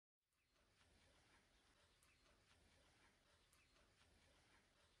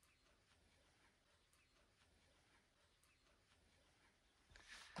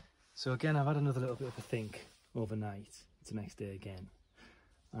So again, I've had another little bit of a think overnight. It's the next day again.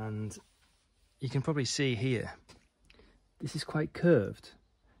 And you can probably see here, this is quite curved.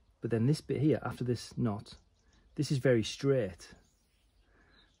 But then this bit here, after this knot, this is very straight.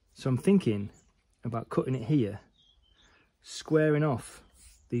 So I'm thinking about cutting it here, squaring off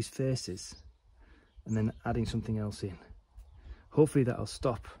these faces, and then adding something else in. Hopefully that'll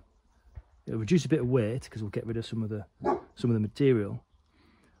stop. It'll reduce a bit of weight because we'll get rid of some of the material,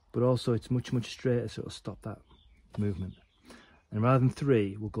 but also it's much straighter, so it'll stop that movement. And rather than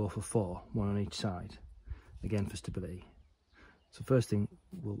 3, we'll go for 4, 1 on each side, again for stability. So first thing,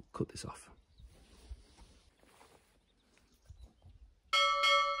 we'll cut this off.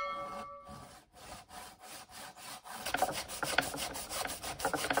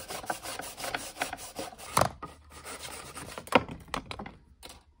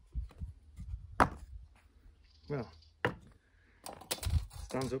 Well,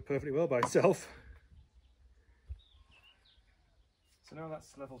 stands up perfectly well by itself. So now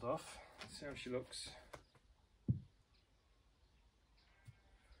that's levelled off, let's see how she looks.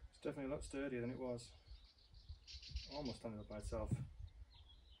 It's definitely a lot sturdier than it was. Almost standing up by itself.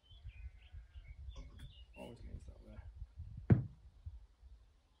 Always means that way.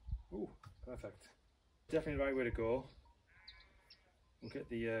 Ooh, perfect. Definitely the right way to go. We'll get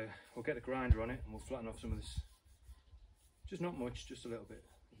the grinder on it and we'll flatten off some of this. Just not much, just a little bit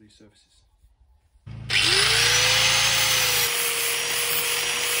of these surfaces.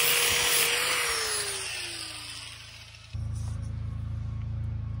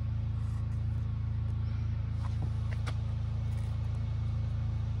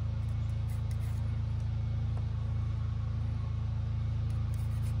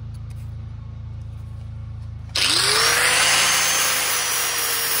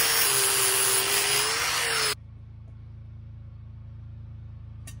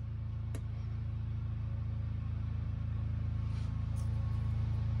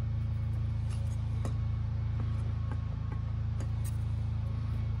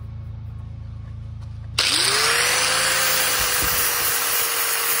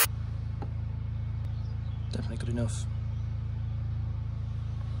 Definitely good enough.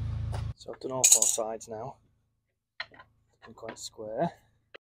 So I've done all 4 sides now. Looking quite square.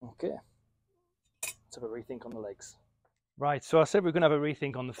 Okay, let's have a rethink on the legs. Right, so I said we're going to have a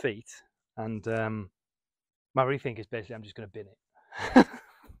rethink on the feet, and my rethink is basically I'm just going to bin it.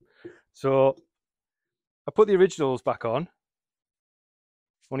 So I put the originals back on,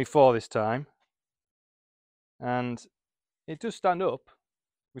 only 4 this time, and it does stand up,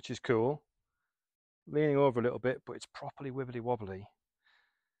 which is cool. Leaning over a little bit, but it's properly wibbly wobbly.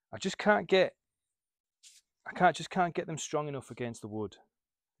 I just can't get them strong enough against the wood.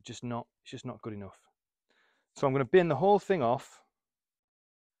 It's just not good enough. So I'm going to bin the whole thing off,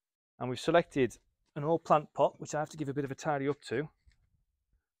 and we've selected an old plant pot, which I have to give a bit of a tidy up to,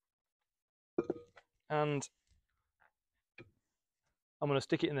 and I'm going to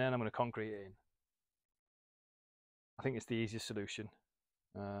stick it in there and I'm going to concrete it in. I think it's the easiest solution.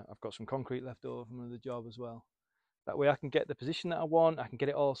 I've got some concrete left over from the job as well. That way I can get the position that I want, I can get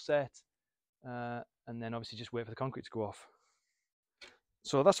it all set, and then obviously just wait for the concrete to go off.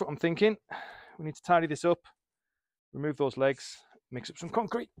 So that's what I'm thinking. We need to tidy this up, remove those legs, mix up some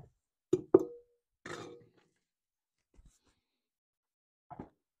concrete.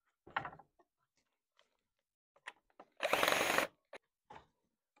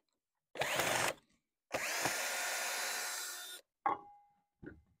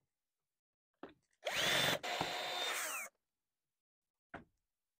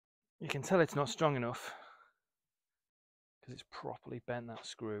 You can tell it's not strong enough because it's properly bent, that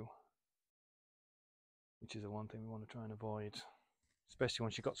screw, which is the one thing we want to try and avoid, especially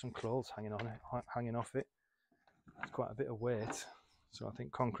once you've got some clothes hanging off it. It's quite a bit of weight, so I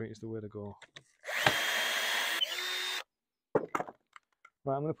think concrete is the way to go.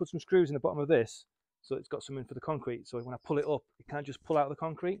 Right, I'm going to put some screws in the bottom of this so it's got something for the concrete, so when I pull it up it can't just pull out the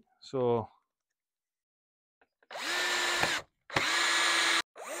concrete. So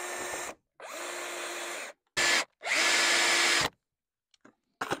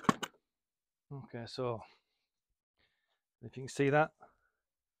okay, so if you can see that,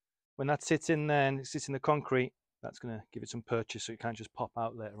 when that sits in there and it sits in the concrete, that's going to give it some purchase so it can't just pop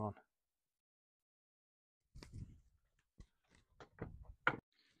out later on.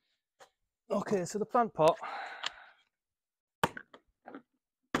 Okay, so the plant pot,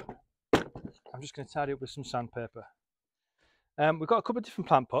 I'm just going to tidy up with some sandpaper. We've got a couple of different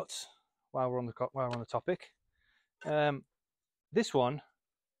plant pots while we're on the topic. This one,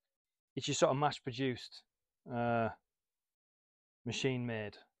 it's your sort of mass produced, machine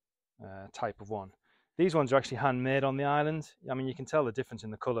made type of one. These ones are actually handmade on the island. I mean, you can tell the difference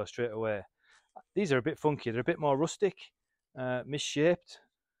in the colour straight away. These are a bit funky. They're a bit more rustic, misshaped,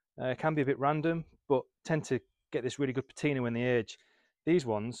 can be a bit random, but tend to get this really good patina when they age. These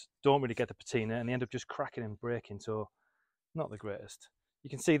ones don't really get the patina and they end up just cracking and breaking, so not the greatest. You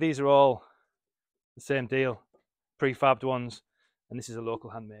can see these are all the same deal, prefabbed ones, and this is a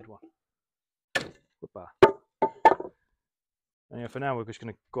local handmade one. Goodbye. Anyway, for now we're just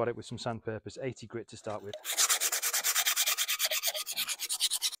going to go at it with some sandpapers, 80 grit to start with.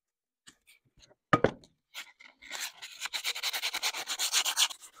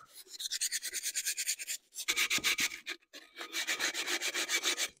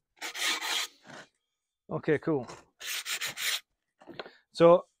 Okay, cool.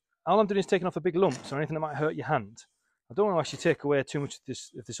 So all I'm doing is taking off the big lumps or anything that might hurt your hand. I don't want to actually take away too much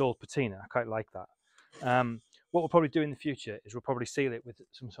of this old patina. I quite like that. What we'll probably do in the future is we'll probably seal it with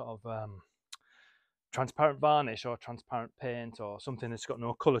some sort of transparent varnish or transparent paint or something that's got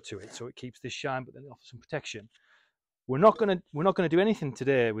no colour to it, so it keeps this shine, but then it offers some protection. We're not gonna do anything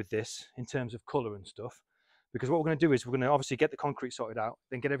today with this in terms of colour and stuff, because what we're going to do is we're going to obviously get the concrete sorted out,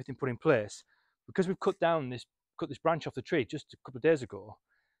 then get everything put in place. Because we've cut this branch off the tree just a couple of days ago,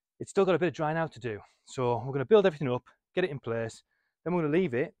 it's still got a bit of drying out to do. So we're going to build everything up, get it in place, then we're going to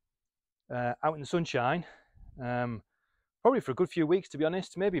leave it out in the sunshine, probably for a good few weeks, to be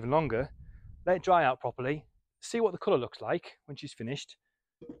honest, maybe even longer. Let it dry out properly, see what the colour looks like when she's finished,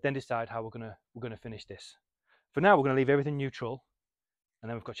 then decide how we're gonna finish this. For now, we're going to leave everything neutral, and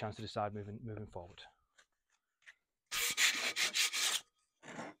then we've got a chance to decide moving forward.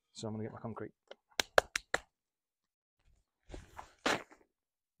 So I'm going to get my concrete.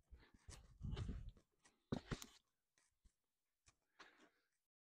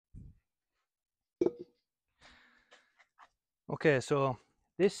 Okay, so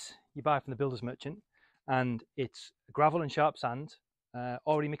this you buy from the builder's merchant, and it's gravel and sharp sand,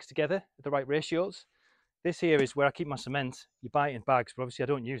 already mixed together at the right ratios. This here is where I keep my cement. You buy it in bags, but obviously I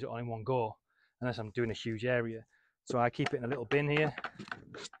don't use it all in one go unless I'm doing a huge area. So I keep it in a little bin here,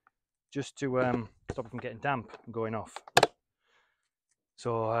 just to stop it from getting damp and going off.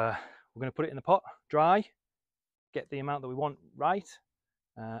 So we're going to put it in the pot, dry, get the amount that we want right,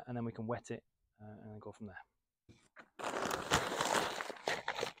 and then we can wet it and go from there.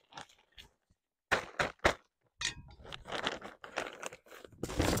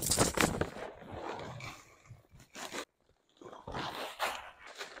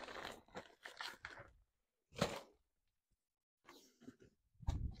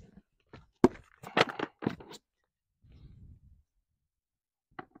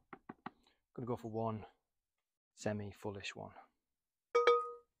 Going to go for one semi-fullish one.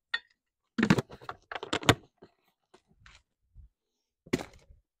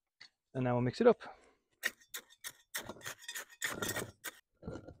 And now we'll mix it up.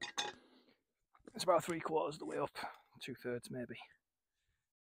 It's about 3/4 of the way up, 2/3 maybe.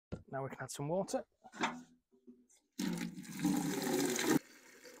 Now we can add some water.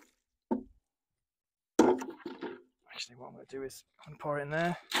 Actually, what I'm going to do is I'm going to pour it in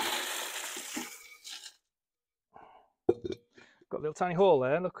there. Got a little tiny hole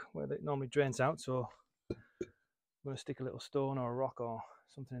there, look, where it normally drains out, so I'm going to stick a little stone or a rock or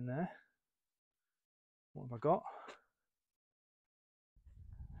something in there. What have I got?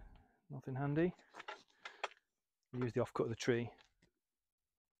 Nothing handy. Use the offcut of the tree.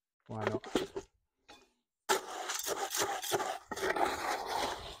 Why not?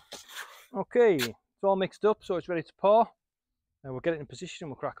 Okay, it's all mixed up, so it's ready to pour. Now we'll get it in position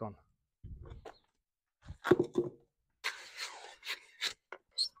and we'll crack on.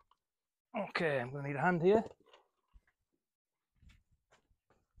 Okay, I'm going to need a hand here.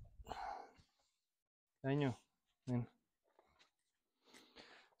 There you go.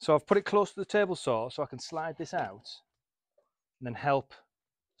 So I've put it close to the table saw so I can slide this out and then help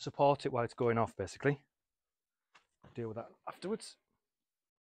support it while it's going off, basically. Deal with that afterwards.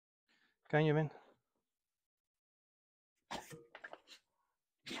 Can you, Min?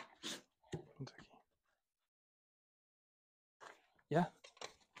 Yeah?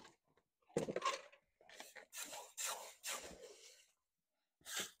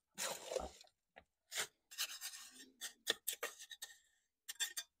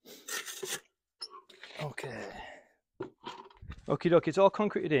 Okay. Okie dokie, it's all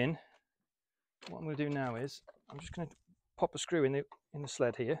concreted in. What I'm going to do now is I'm just going to pop a screw in the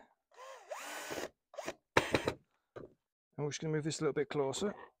sled here. And we're just going to move this a little bit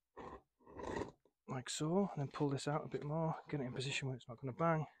closer, like so, and then pull this out a bit more, get it in position where it's not going to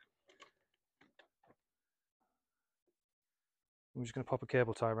bang. I'm just going to pop a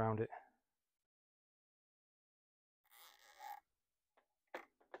cable tie around it.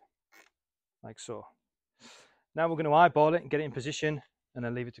 Like so. Now we're going to eyeball it and get it in position and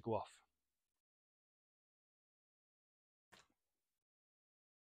then leave it to go off.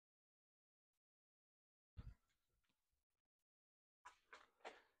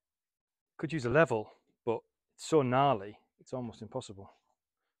 Could use a level, but it's so gnarly, it's almost impossible.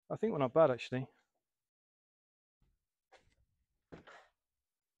 I think we're not bad actually.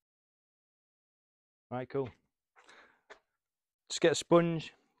 Right, cool. Just get a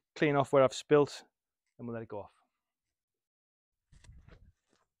sponge, clean off where I've spilt, and we'll let it go off.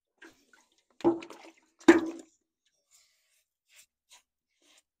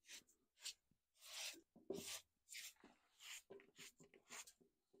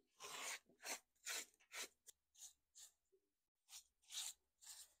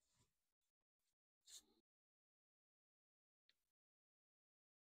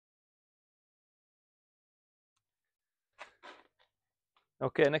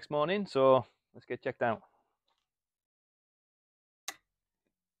 Okay, next morning, so let's get checked out.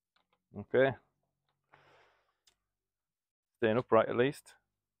 Okay. Staying upright at least.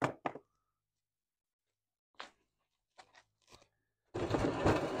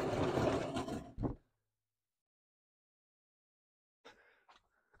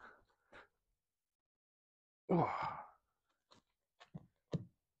 Oh.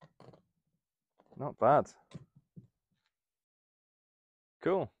 Not bad.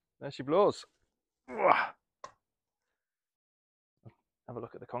 Cool. There she blows. Have a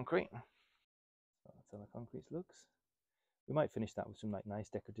look at the concrete. That's how the concrete looks. We might finish that with some like nice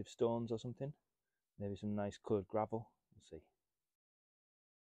decorative stones or something. Maybe some nice coloured gravel. We'll see.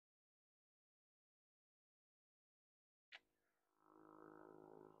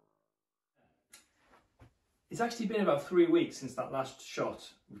 It's actually been about 3 weeks since that last shot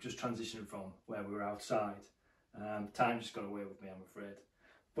we've just transitioned from, where we were outside. Time just got away with me, I'm afraid.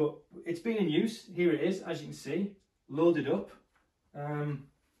 But it's been in use. Here it is, as you can see, loaded up.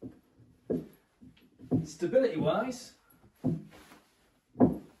 Stability wise,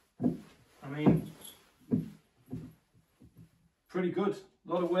 I mean, pretty good.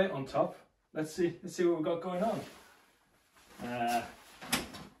 A lot of weight on top. Let's see what we've got going on.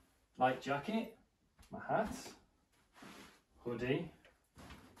 Light jacket, my hat, hoodie,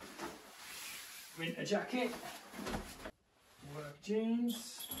 winter jacket, work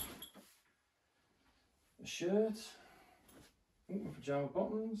jeans, a shirt, my pyjama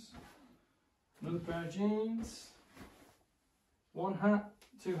bottoms, another pair of jeans, one hat,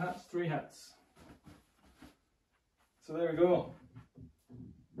 two hats, three hats. So there we go.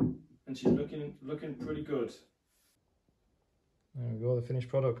 And she's looking pretty good. There we go, the finished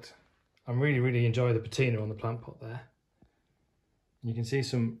product. I'm really enjoying the patina on the plant pot there. You can see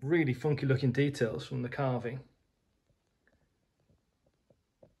some really funky looking details from the carving.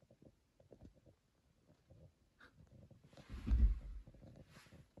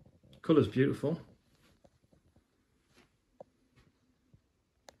 Colour's beautiful.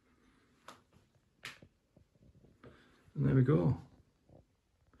 And there we go.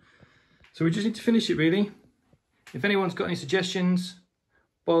 So we just need to finish it really. If anyone's got any suggestions,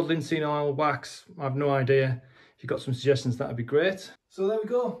 boiled linseed oil, wax, I have no idea. If you've got some suggestions, that would be great. So there we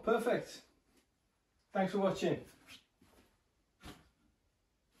go, perfect. Thanks for watching.